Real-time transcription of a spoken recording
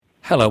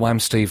Hello, I'm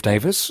Steve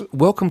Davis.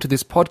 Welcome to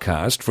this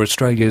podcast for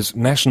Australia's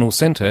National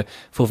Centre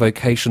for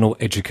Vocational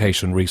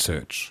Education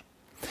Research.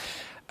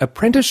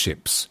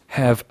 Apprenticeships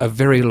have a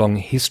very long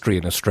history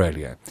in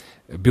Australia,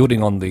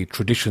 building on the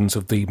traditions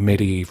of the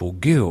medieval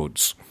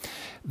guilds.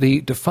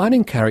 The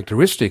defining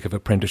characteristic of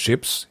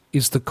apprenticeships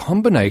is the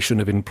combination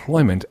of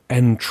employment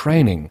and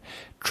training,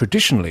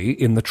 traditionally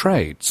in the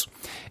trades.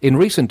 In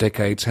recent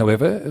decades,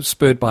 however,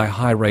 spurred by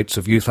high rates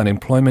of youth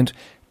unemployment,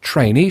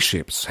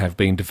 traineeships have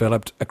been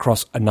developed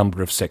across a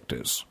number of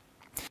sectors.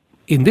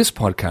 In this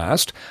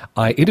podcast,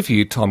 I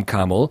interviewed Tom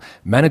Carmel,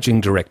 Managing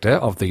Director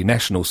of the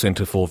National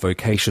Centre for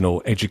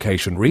Vocational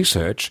Education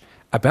Research,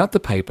 about the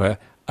paper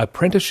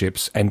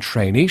Apprenticeships and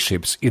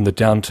Traineeships in the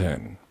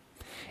Downturn.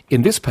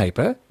 In this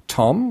paper,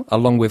 Tom,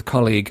 along with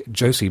colleague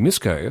Josie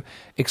Misko,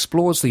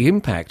 explores the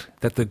impact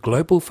that the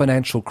global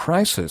financial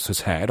crisis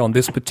has had on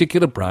this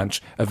particular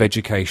branch of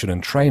education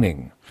and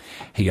training.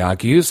 He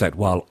argues that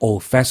while all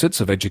facets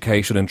of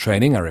education and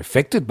training are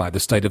affected by the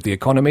state of the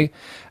economy,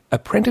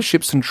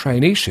 apprenticeships and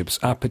traineeships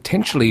are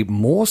potentially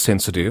more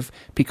sensitive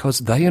because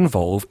they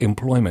involve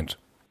employment.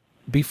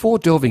 Before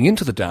delving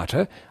into the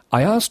data,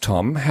 I asked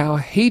Tom how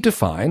he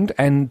defined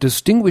and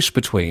distinguished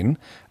between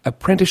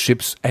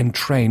apprenticeships and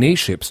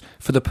traineeships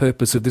for the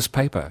purpose of this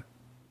paper.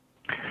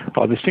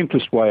 The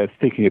simplest way of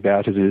thinking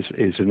about it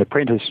is an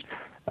apprentice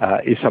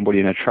is somebody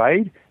in a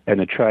trade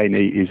and a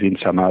trainee is in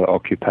some other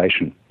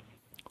occupation.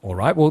 All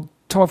right. Well,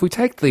 Tom, if we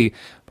take the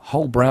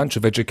whole branch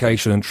of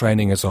education and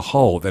training as a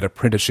whole that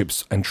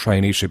apprenticeships and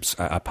traineeships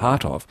are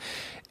part of,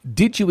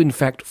 did you in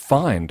fact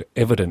find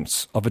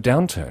evidence of a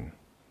downturn?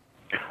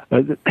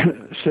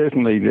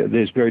 Certainly,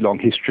 there's very long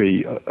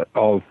history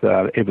of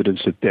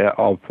evidence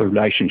of a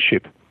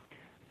relationship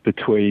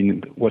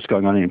between what's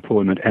going on in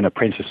employment and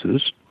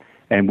apprentices,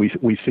 and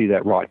we see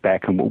that right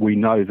back, and we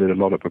know that a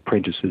lot of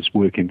apprentices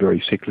work in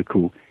very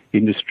cyclical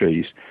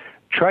industries.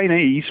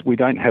 Trainees, we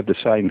don't have the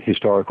same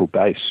historical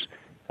base,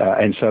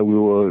 and so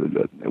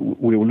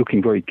we were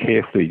looking very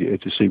carefully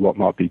to see what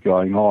might be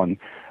going on,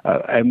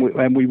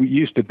 and we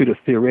used a bit of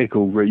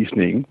theoretical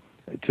reasoning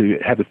to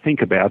have a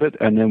think about it,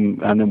 and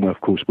then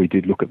of course we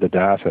did look at the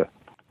data.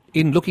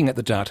 In looking at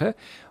the data,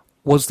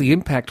 was the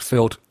impact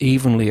felt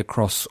evenly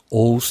across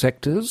all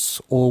sectors,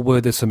 or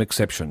were there some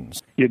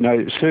exceptions?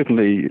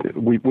 Certainly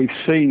we've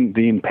seen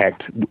the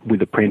impact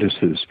with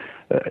apprentices.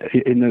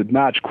 In the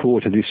March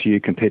quarter this year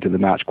compared to the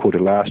March quarter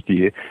last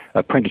year,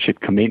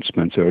 apprenticeship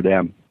commencements are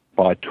down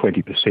by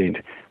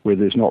 20%, where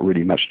there's not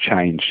really much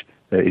change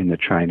in the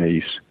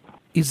trainees.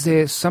 Is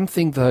there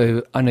something,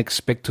 though,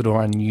 unexpected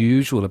or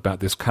unusual about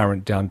this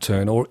current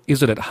downturn, or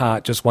is it at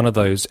heart just one of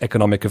those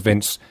economic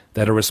events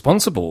that are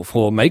responsible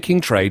for making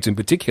trades, in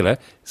particular,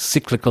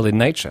 cyclical in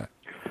nature?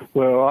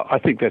 Well, I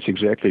think that's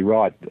exactly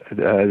right.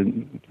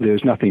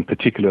 There's nothing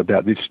particular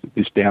about this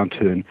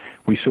downturn.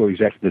 We saw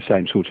exactly the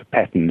same sorts of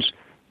patterns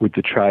with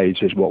the trades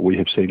as what we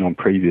have seen on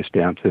previous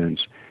downturns.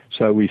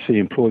 So we see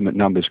employment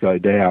numbers go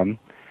down,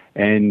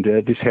 and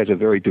this has a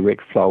very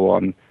direct flow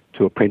on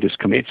to apprentice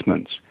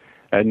commencements.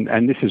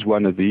 And this is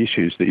one of the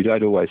issues that you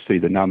don't always see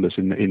the numbers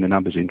in the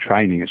numbers in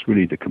training. It's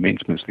really the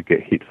commencements that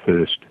get hit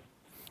first.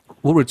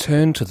 We'll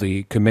return to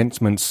the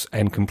commencements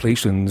and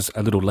completions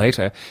a little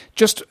later.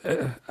 Just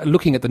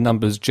looking at the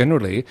numbers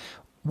generally,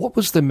 what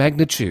was the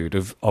magnitude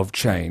of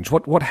change?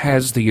 What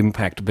has the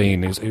impact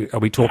been? Are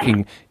we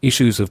talking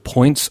issues of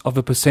points of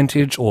a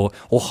percentage or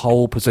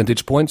whole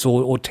percentage points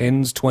or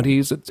 10s,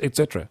 20s,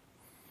 etc.?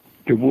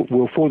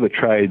 Well, for the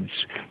trades,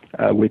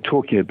 we're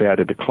talking about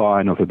a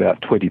decline of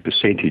about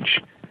 20%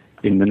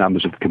 in the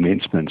numbers of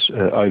commencements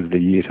over the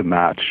year to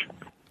March.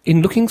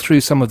 In looking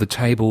through some of the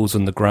tables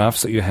and the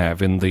graphs that you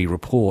have in the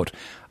report,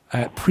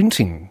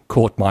 printing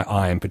caught my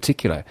eye in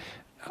particular.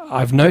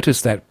 I've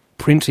noticed that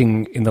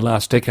printing in the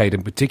last decade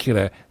in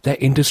particular,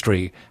 that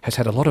industry has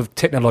had a lot of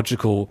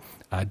technological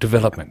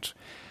development.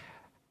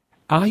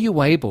 Are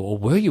you able, or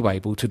were you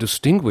able, to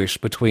distinguish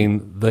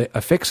between the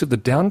effects of the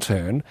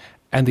downturn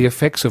and the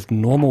effects of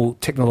normal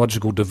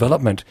technological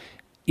development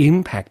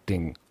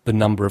impacting the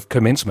number of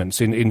commencements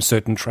in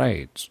certain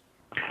trades?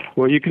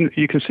 Well, you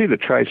can see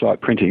that trades like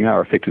printing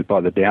are affected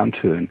by the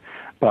downturn,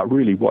 but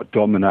really what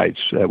dominates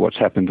what's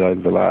happened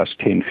over the last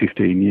 10,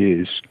 15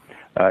 years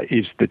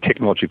is the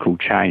technological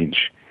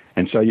change.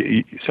 And so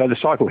the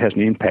cycle has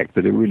an impact,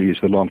 but it really is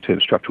the long-term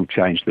structural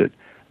change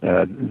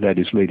that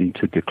is leading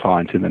to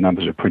declines in the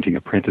numbers of printing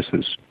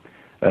apprentices.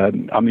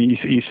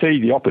 You see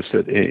the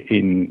opposite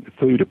in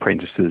food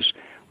apprentices,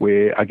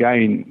 where,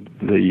 again,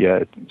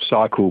 the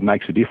cycle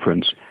makes a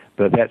difference,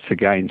 but that's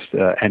against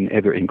an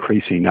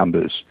ever-increasing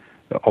numbers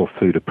of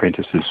food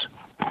apprentices.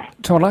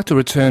 Tom, I'd like to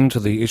return to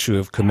the issue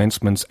of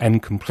commencements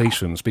and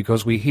completions,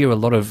 because we hear a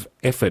lot of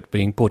effort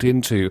being put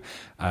into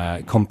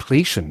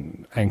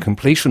completion and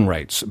completion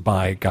rates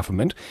by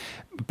government,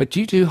 but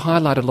you do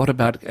highlight a lot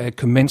about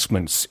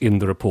commencements in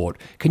the report.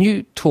 Can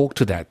you talk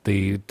to that,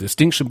 the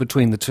distinction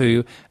between the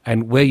two,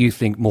 and where you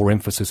think more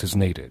emphasis is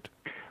needed?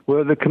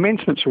 Well, the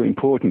commencements are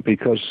important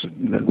because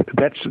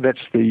that's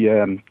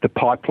the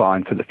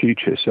pipeline for the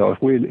future. So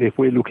if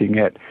we're looking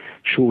at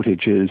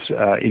shortages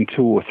in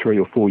 2 or 3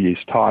 or 4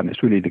 years' time,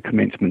 it's really the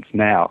commencements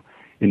now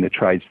in the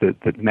trades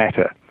that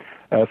matter.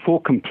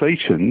 For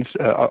completions,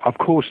 of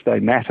course they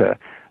matter,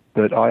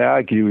 but I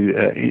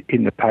argue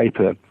in the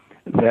paper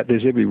that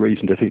there's every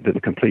reason to think that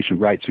the completion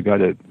rates are going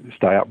to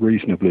stay up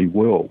reasonably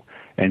well,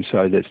 and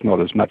so that's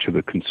not as much of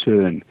a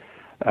concern.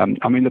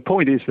 The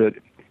point is that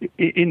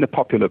in the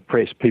popular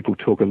press, people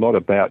talk a lot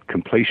about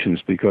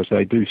completions because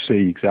they do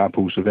see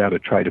examples of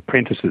out-of-trade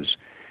apprentices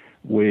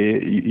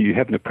where you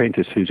have an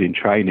apprentice who's in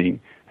training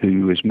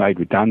who is made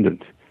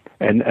redundant.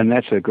 And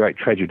that's a great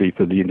tragedy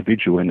for the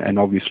individual, and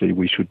obviously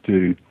we should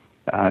do,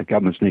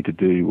 governments need to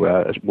do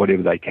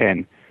whatever they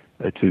can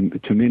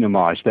to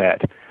minimise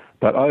that.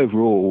 But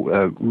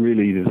overall,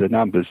 really the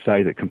numbers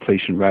say that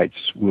completion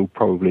rates will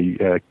probably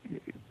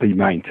be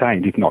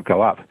maintained, if not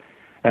go up.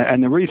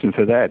 And the reason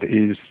for that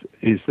is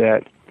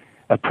that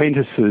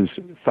apprentices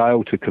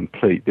fail to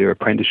complete their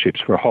apprenticeships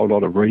for a whole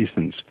lot of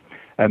reasons,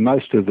 and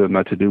most of them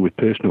are to do with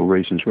personal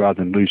reasons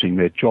rather than losing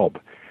their job.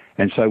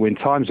 And so when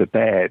times are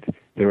bad,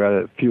 there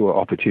are fewer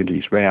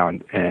opportunities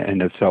round,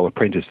 and so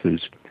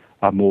apprentices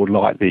are more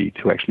likely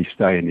to actually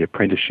stay in the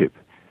apprenticeship.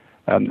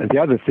 The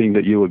other thing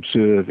that you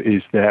observe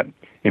is that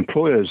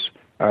employers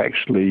are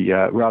actually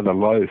rather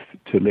loath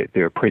to let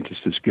their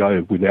apprentices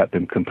go without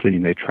them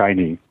completing their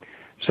training.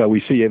 So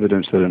we see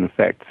evidence that, in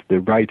fact,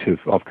 the rate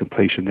of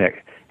completion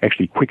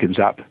actually quickens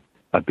up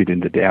a bit in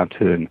the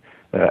downturn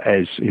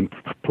as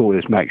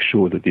employers make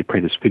sure that the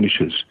apprentice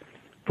finishes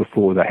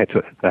before they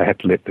have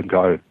to let them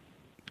go.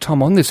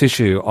 Tom, on this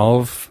issue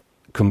of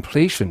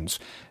completions,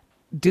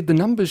 did the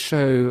numbers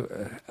show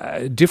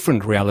a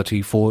different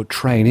reality for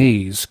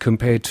trainees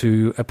compared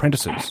to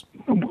apprentices?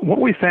 What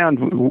we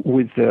found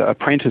with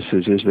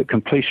apprentices is that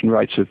completion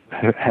rates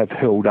have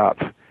held up,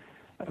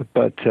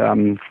 but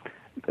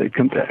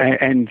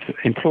and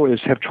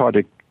employers have tried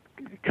to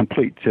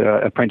complete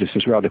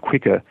apprentices rather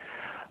quicker.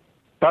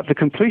 But the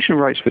completion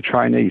rates for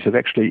trainees have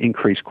actually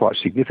increased quite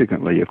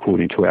significantly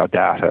according to our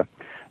data.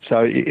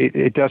 So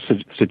it does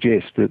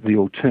suggest that the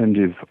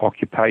alternative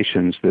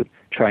occupations that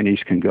trainees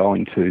can go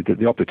into, that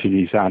the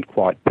opportunities aren't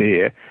quite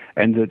there,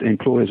 and that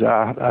employers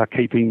are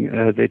keeping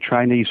their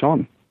trainees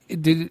on.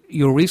 Did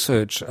your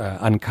research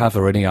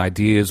uncover any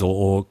ideas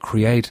or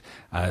create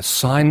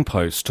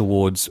signposts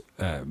towards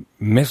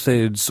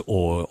methods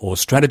or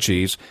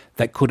strategies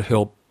that could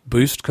help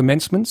boost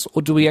commencements,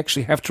 or do we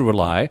actually have to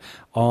rely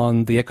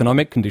on the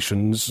economic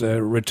conditions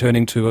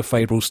returning to a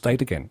favourable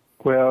state again?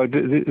 Well,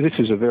 this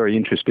is a very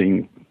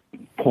interesting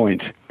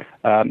point.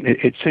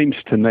 It seems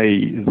to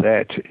me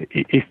that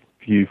if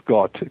you've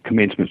got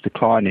commencements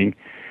declining,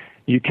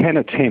 you can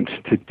attempt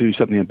to do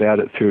something about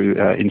it through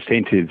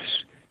incentives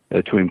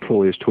to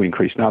employers to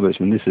increase numbers,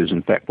 and this is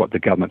in fact what the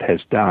government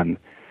has done.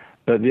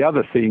 But the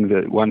other thing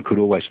that one could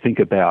always think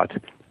about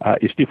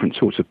is different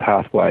sorts of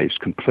pathways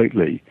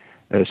completely.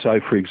 So,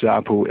 for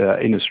example,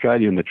 in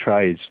Australia in the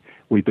trades,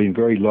 we've been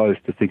very loath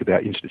to think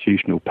about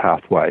institutional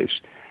pathways,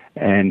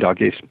 and I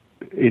guess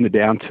in a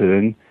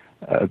downturn,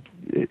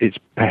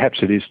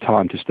 it is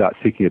time to start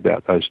thinking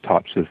about those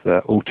types of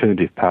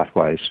alternative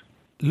pathways.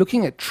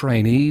 Looking at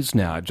trainees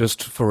now,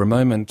 just for a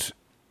moment,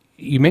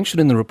 you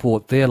mentioned in the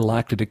report they're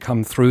likely to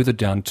come through the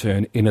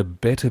downturn in a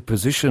better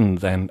position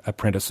than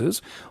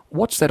apprentices.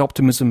 What's that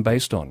optimism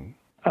based on?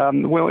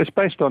 Well, it's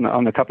based on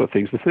a couple of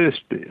things.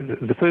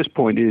 The first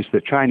point is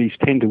that trainees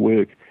tend to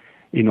work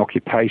in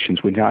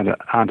occupations which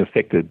aren't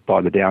affected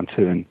by the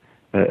downturn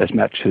as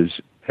much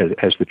as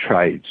the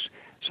trades.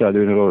 So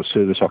there are a lot of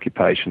service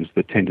occupations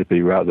that tend to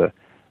be rather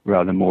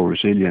more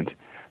resilient.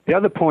 The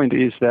other point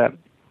is that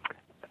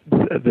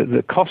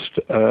the cost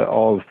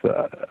of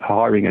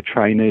hiring a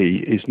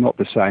trainee is not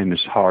the same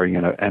as hiring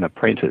an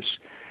apprentice.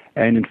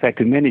 And in fact,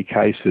 in many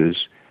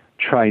cases,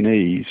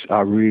 trainees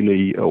are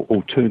really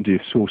alternative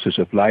sources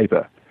of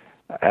labour.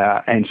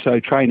 And so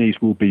trainees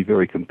will be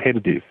very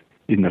competitive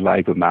in the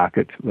labour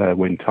market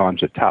when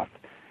times are tough.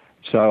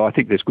 So I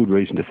think there's good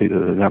reason to think that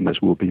the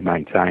numbers will be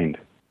maintained.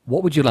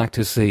 What would you like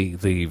to see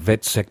the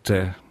vet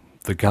sector,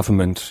 the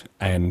government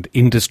and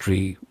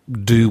industry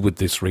do with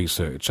this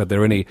research? Are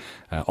there any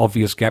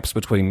obvious gaps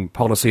between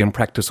policy and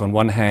practice on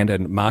one hand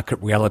and market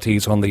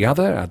realities on the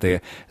other? Are there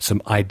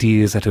some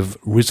ideas that have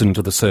risen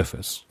to the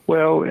surface?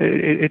 Well,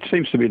 it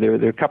seems to me there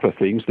are a couple of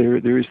things.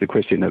 There is the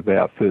question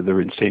about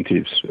further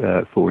incentives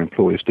for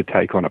employers to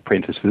take on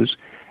apprentices,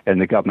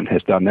 and the government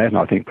has done that, and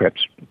I think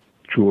perhaps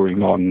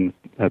drawing on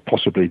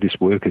possibly this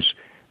work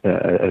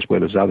as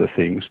well as other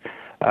things.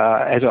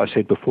 As I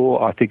said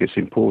before, I think it's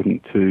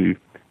important to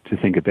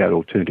think about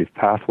alternative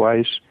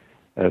pathways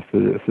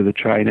for the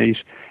trainees.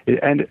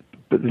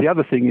 But the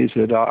other thing is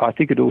that I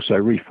think it also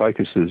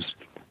refocuses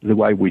the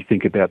way we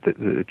think about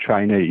the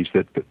trainees,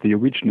 that the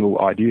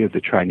original idea of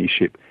the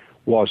traineeship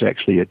was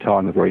actually a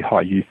time of very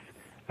high youth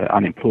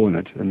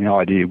unemployment, and the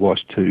idea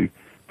was to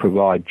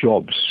provide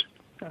jobs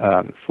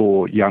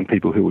for young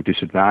people who were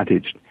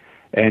disadvantaged.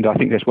 And I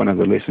think that's one of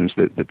the lessons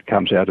that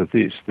comes out of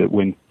this, that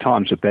when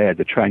times are bad,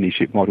 the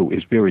traineeship model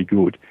is very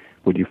good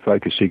when you're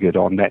focusing it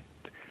on that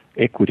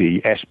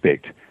equity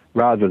aspect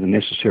rather than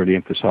necessarily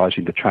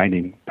emphasising the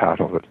training part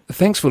of it.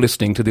 Thanks for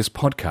listening to this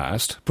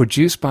podcast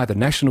produced by the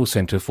National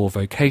Centre for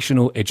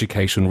Vocational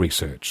Education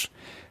Research.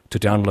 To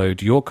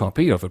download your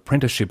copy of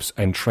Apprenticeships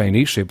and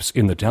Traineeships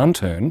in the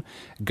Downturn,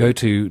 go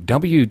to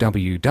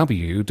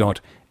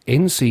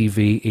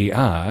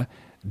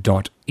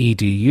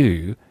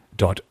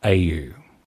www.ncver.edu.au.